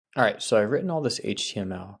All right, so I've written all this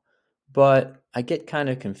HTML, but I get kind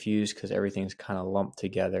of confused because everything's kind of lumped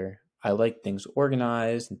together. I like things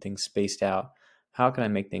organized and things spaced out. How can I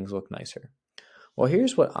make things look nicer? Well,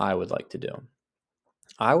 here's what I would like to do.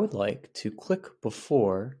 I would like to click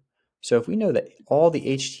before. So if we know that all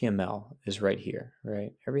the HTML is right here,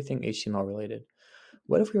 right? Everything HTML related.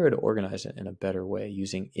 What if we were to organize it in a better way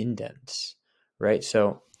using indents, right?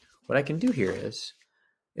 So what I can do here is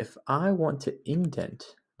if I want to indent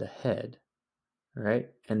the head, right?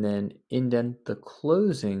 And then indent the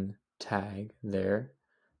closing tag there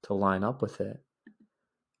to line up with it.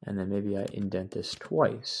 And then maybe I indent this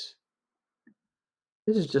twice.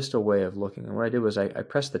 This is just a way of looking. And what I did was I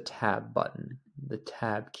pressed the tab button, the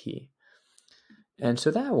tab key. And so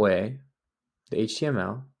that way, the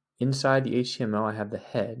HTML, inside the HTML, I have the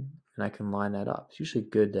head and I can line that up. It's usually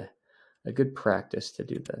a good practice to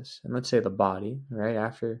do this. And let's say the body, right?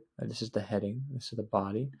 After this is the heading, this is the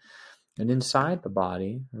body. And inside the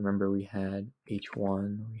body, remember we had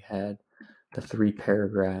H1, we had the 3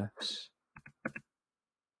 paragraphs,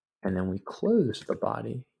 and then we closed the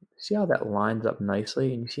body. See how that lines up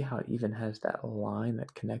nicely? And you see how it even has that line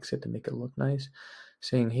that connects it to make it look nice?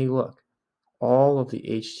 Saying, hey, look, all of the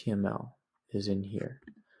HTML is in here.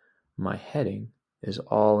 My heading is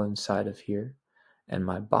all inside of here, and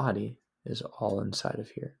my body is all inside of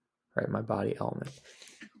here, right? My body element,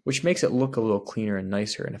 which makes it look a little cleaner and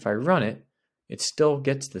nicer. And if I run it, it still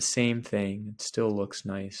gets the same thing. It still looks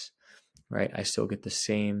nice, right? I still get the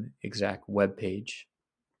same exact web page.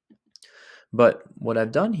 But what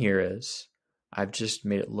I've done here is I've just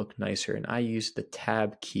made it look nicer, and I use the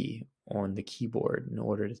tab key on the keyboard in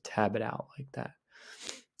order to tab it out like that.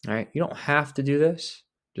 All right, you don't have to do this,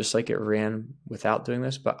 just like it ran without doing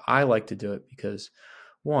this, but I like to do it because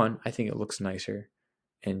one, I think it looks nicer,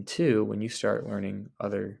 and two, when you start learning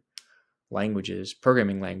other languages,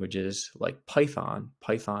 programming languages like Python,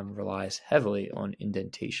 Python relies heavily on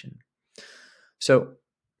indentation. So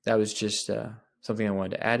that was just something I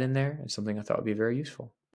wanted to add in there and something I thought would be very useful.